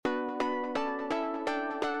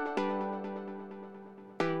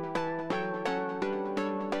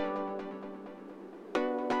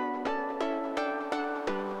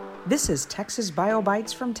This is Texas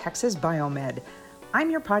BioBites from Texas Biomed. I'm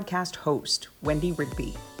your podcast host, Wendy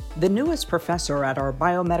Rigby. The newest professor at our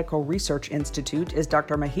Biomedical Research Institute is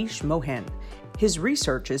Dr. Mahesh Mohan. His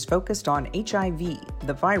research is focused on HIV,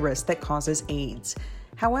 the virus that causes AIDS.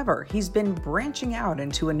 However, he's been branching out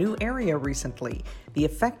into a new area recently, the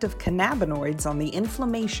effect of cannabinoids on the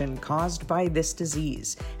inflammation caused by this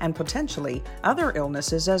disease, and potentially other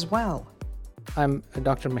illnesses as well. I'm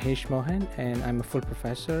Dr. Mahesh Mohan, and I'm a full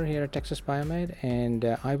professor here at Texas Biomed, and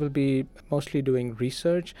I will be mostly doing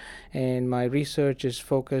research, and my research is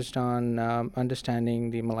focused on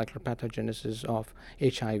understanding the molecular pathogenesis of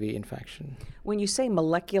HIV infection. When you say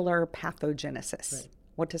molecular pathogenesis,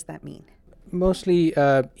 What does that mean? Mostly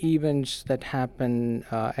events that happen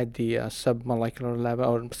at the submolecular level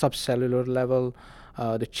or subcellular level,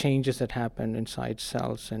 the changes that happen inside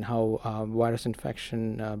cells and how virus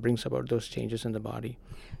infection brings about those changes in the body.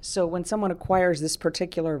 So when someone acquires this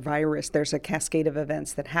particular virus, there's a cascade of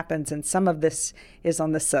events that happens, and some of this is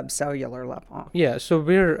on the subcellular level. Yeah, so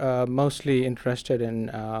we're mostly interested in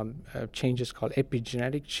changes called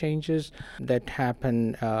epigenetic changes that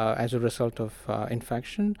happen as a result of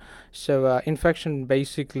infection. So infection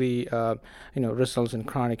basically, results in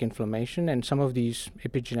chronic inflammation, and some of these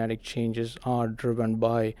epigenetic changes are driven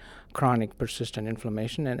by chronic persistent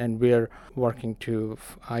inflammation, and we're working to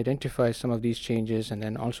identify some of these changes and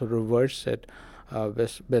then also reverse it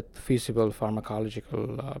with feasible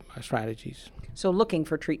pharmacological strategies. So looking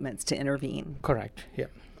for treatments to intervene. Correct, yeah.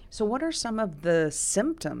 So what are some of the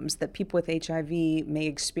symptoms that people with HIV may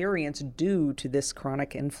experience due to this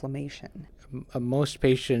chronic inflammation? Most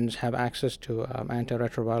patients have access to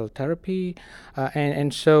antiretroviral therapy,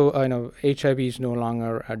 and so HIV is no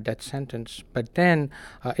longer a death sentence. But then,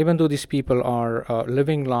 even though these people are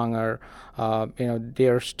living longer, they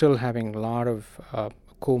are still having a lot of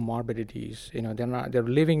comorbidities. They're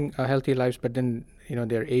living healthy lives, but then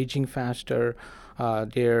they're aging faster.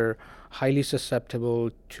 They're highly susceptible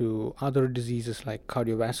to other diseases like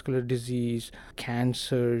cardiovascular disease,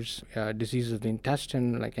 cancers, diseases of the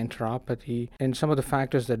intestine like enteropathy. And some of the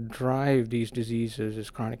factors that drive these diseases is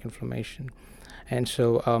chronic inflammation. And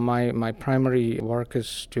so my primary work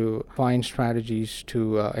is to find strategies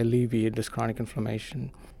to alleviate this chronic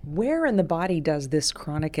inflammation. Where in the body does this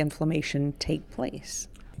chronic inflammation take place?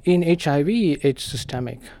 In HIV, it's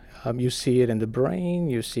systemic. You see it in the brain,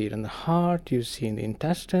 you see it in the heart, you see it in the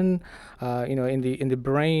intestine. In the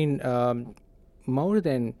brain, more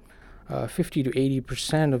than 50 to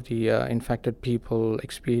 80% of the infected people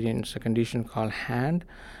experience a condition called HAND,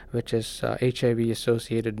 which is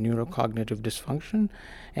HIV-associated neurocognitive dysfunction,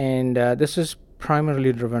 and this is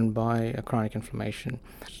primarily driven by chronic inflammation.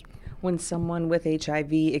 When someone with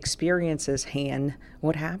HIV experiences HAND,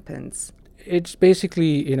 what happens? It's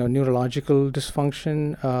basically, neurological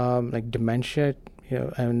dysfunction, like dementia,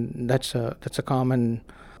 and that's a common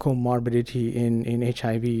comorbidity in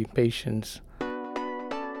HIV patients.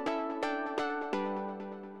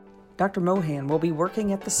 Dr. Mohan will be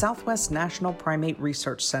working at the Southwest National Primate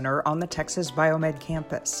Research Center on the Texas Biomed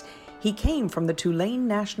campus. He came from the Tulane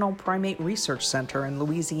National Primate Research Center in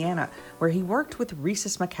Louisiana, where he worked with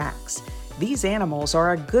rhesus macaques. These animals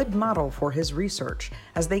are a good model for his research,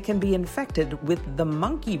 as they can be infected with the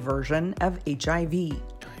monkey version of HIV.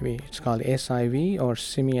 It's called SIV, or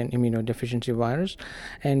simian immunodeficiency virus.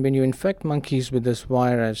 And when you infect monkeys with this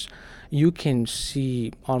virus, you can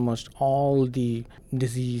see almost all the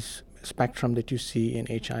disease spectrum that you see in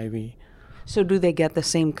HIV. So do they get the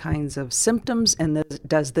same kinds of symptoms, and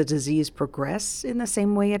does the disease progress in the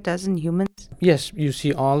same way it does in humans? Yes, you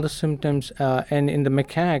see all the symptoms, and in the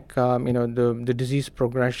macaque, the disease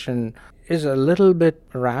progression is a little bit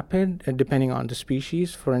rapid depending on the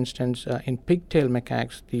species. For instance, in pigtail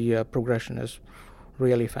macaques, the progression is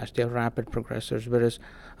really fast. They're rapid progressors, whereas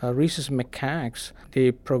rhesus macaques,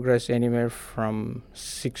 they progress anywhere from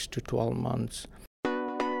 6 to 12 months.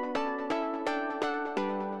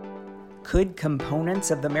 Could components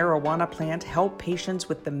of the marijuana plant help patients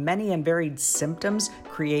with the many and varied symptoms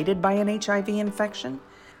created by an HIV infection?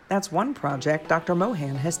 That's one project Dr.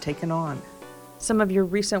 Mohan has taken on. Some of your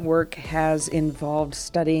recent work has involved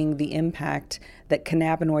studying the impact that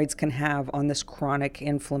cannabinoids can have on this chronic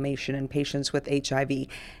inflammation in patients with HIV.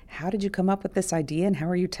 How did you come up with this idea, and how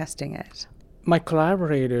are you testing it? My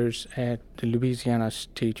collaborators at the Louisiana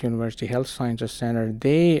State University Health Sciences Center,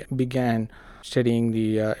 they began studying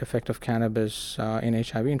the effect of cannabis in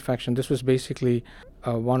HIV infection. This was basically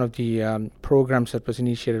one of the programs that was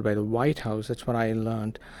initiated by the White House. That's what I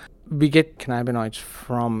learned. We get cannabinoids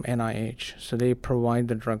from NIH, so they provide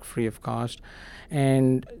the drug free of cost.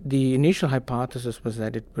 And the initial hypothesis was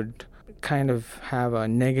that it would kind of have a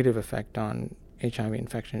negative effect on HIV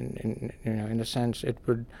infection. In a sense, it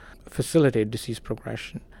would facilitate disease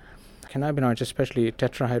progression. Cannabinoids, especially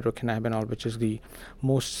tetrahydrocannabinol, which is the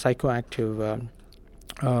most psychoactive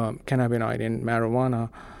cannabinoid in marijuana,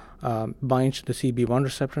 binds to the CB1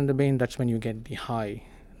 receptor in the brain. That's when you get the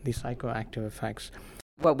psychoactive effects.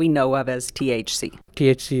 What we know of as THC.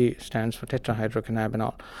 THC stands for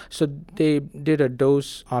tetrahydrocannabinol. So they did a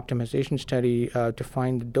dose optimization study to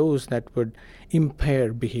find the dose that would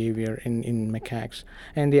impair behavior in macaques.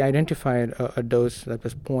 And they identified a dose that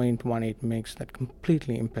was 0.18 mg that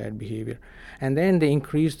completely impaired behavior. And then they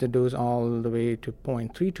increased the dose all the way to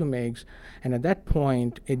 0.32 mg. And at that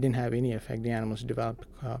point, it didn't have any effect. The animals developed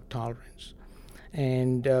tolerance.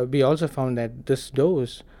 And we also found that this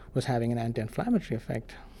dose was having an anti-inflammatory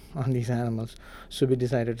effect on these animals. So we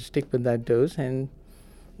decided to stick with that dose, and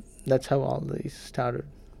that's how all these started.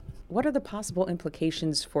 What are the possible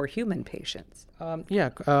implications for human patients?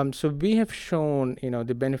 So we have shown,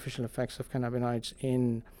 the beneficial effects of cannabinoids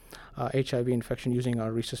in HIV infection using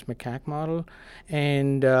our rhesus macaque model.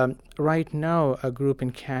 And right now, a group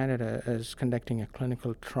in Canada is conducting a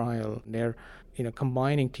clinical trial. They're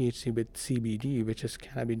combining THC with CBD, which is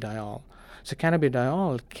cannabidiol. So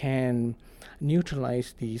cannabidiol can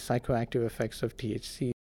neutralize the psychoactive effects of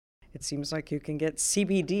THC. It seems like you can get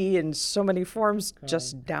CBD in so many forms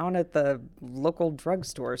just down at the local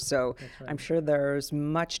drugstore. So right. I'm sure there's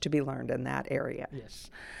much to be learned in that area. Yes.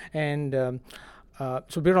 And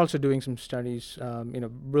so we're also doing some studies,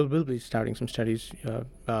 we'll be starting some studies,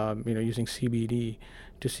 using CBD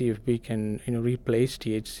to see if we can, replace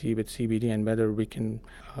THC with CBD, and whether we can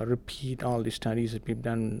repeat all the studies that we've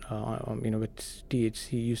done, with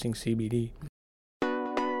THC using CBD.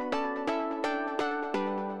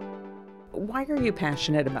 Why are you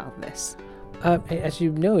passionate about this? As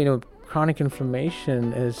you know, chronic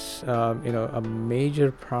inflammation is, a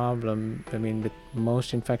major problem. With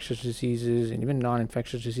most infectious diseases and even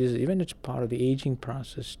non-infectious diseases. Even it's part of the aging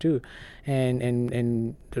process too,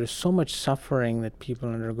 and there's so much suffering that people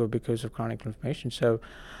undergo because of chronic inflammation. So,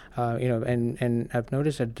 and I've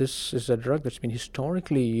noticed that this is a drug that's been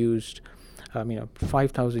historically used.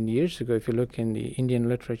 5,000 years ago, if you look in the Indian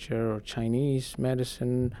literature or Chinese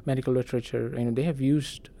medical literature, they have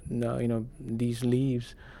used, these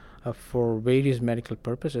leaves for various medical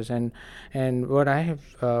purposes. And what I have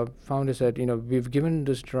found is that, we've given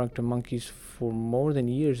this drug to monkeys for more than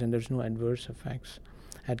years, and there's no adverse effects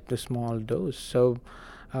at the small dose. So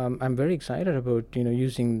I'm very excited about,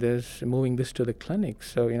 using this, moving this to the clinic.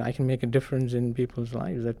 So, I can make a difference in people's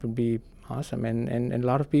lives. That would be awesome. And a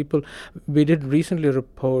lot of people, we did recently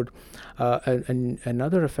report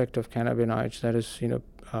another effect of cannabinoids, that is,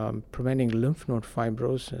 preventing lymph node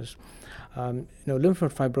fibrosis. Lymph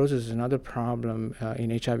node fibrosis is another problem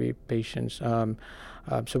in HIV patients.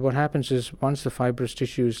 So what happens is, once the fibrous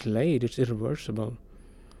tissue is laid, it's irreversible.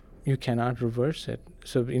 You cannot reverse it.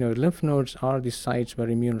 So, lymph nodes are the sites where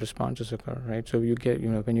immune responses occur, right? So you get,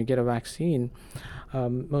 when you get a vaccine,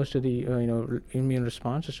 most of the, immune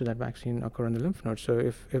responses to that vaccine occur in the lymph nodes. So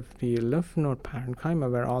if the lymph node parenchyma,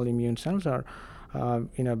 where all immune cells are,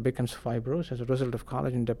 becomes fibrosed as a result of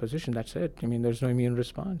collagen deposition, that's it. There's no immune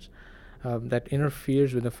response. That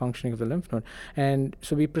interferes with the functioning of the lymph node. And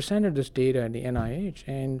so we presented this data at the NIH,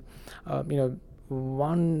 and,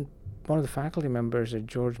 one of the faculty members at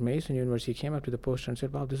George Mason University came up to the poster and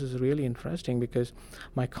said, wow, this is really interesting, because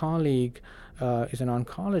my colleague is an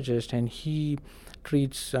oncologist, and he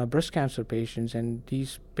treats breast cancer patients, and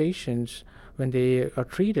these patients, when they are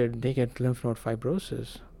treated, they get lymph node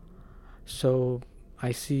fibrosis. So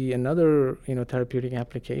I see another, therapeutic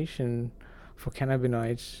application for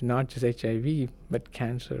cannabinoids, not just HIV, but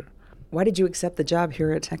cancer. Why did you accept the job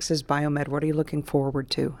here at Texas Biomed? What are you looking forward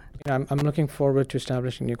to? I'm looking forward to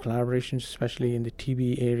establishing new collaborations, especially in the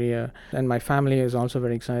TB area. And my family is also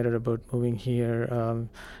very excited about moving here,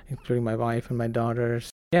 including my wife and my daughters.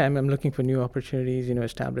 Yeah, I'm looking for new opportunities,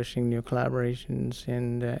 establishing new collaborations,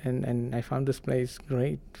 and I found this place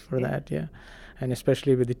great for that, yeah. And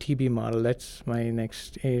especially with the TB model, that's my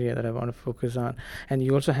next area that I want to focus on. And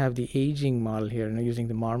you also have the aging model here, using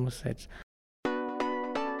the marmosets.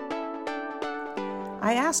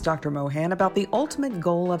 I asked Dr. Mohan about the ultimate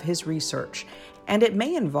goal of his research, and it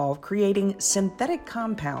may involve creating synthetic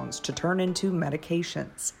compounds to turn into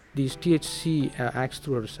medications. These THC acts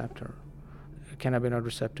through a receptor, a cannabinoid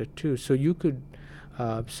receptor too. So you could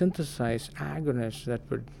synthesize agonists that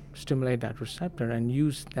would stimulate that receptor and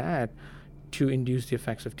use that to induce the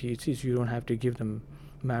effects of THC. So you don't have to give them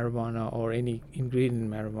marijuana or any ingredient in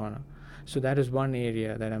marijuana. So that is one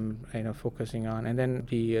area that I'm focusing on. And then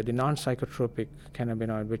the non-psychotropic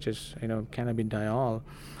cannabinoid, which is cannabidiol,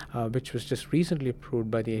 which was just recently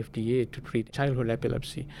approved by the FDA to treat childhood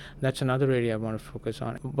epilepsy. That's another area I want to focus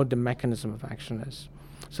on, what the mechanism of action is.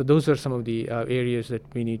 So those are some of the areas that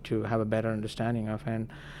we need to have a better understanding of,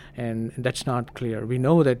 and that's not clear. We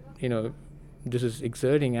know that this is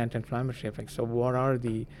exerting anti-inflammatory effects. So what are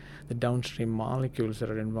the downstream molecules that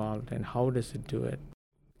are involved, and how does it do it?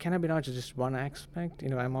 Cannabinoids is just one aspect.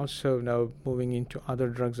 I'm also now moving into other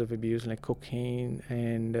drugs of abuse like cocaine,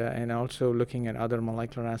 and also looking at other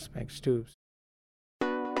molecular aspects too.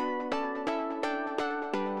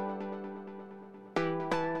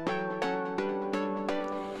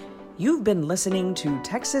 You've been listening to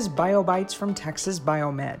Texas BioBites from Texas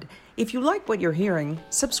Biomed. If you like what you're hearing,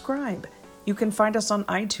 subscribe. You can find us on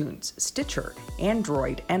iTunes, Stitcher,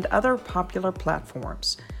 Android, and other popular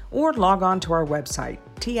platforms. Or log on to our website,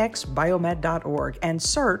 txbiomed.org, and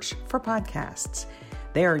search for podcasts.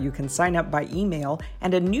 There you can sign up by email,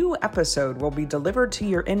 and a new episode will be delivered to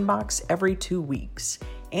your inbox every 2 weeks.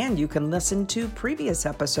 And you can listen to previous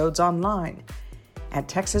episodes online. At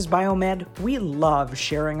Texas Biomed, we love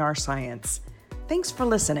sharing our science. Thanks for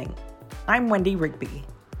listening. I'm Wendy Rigby.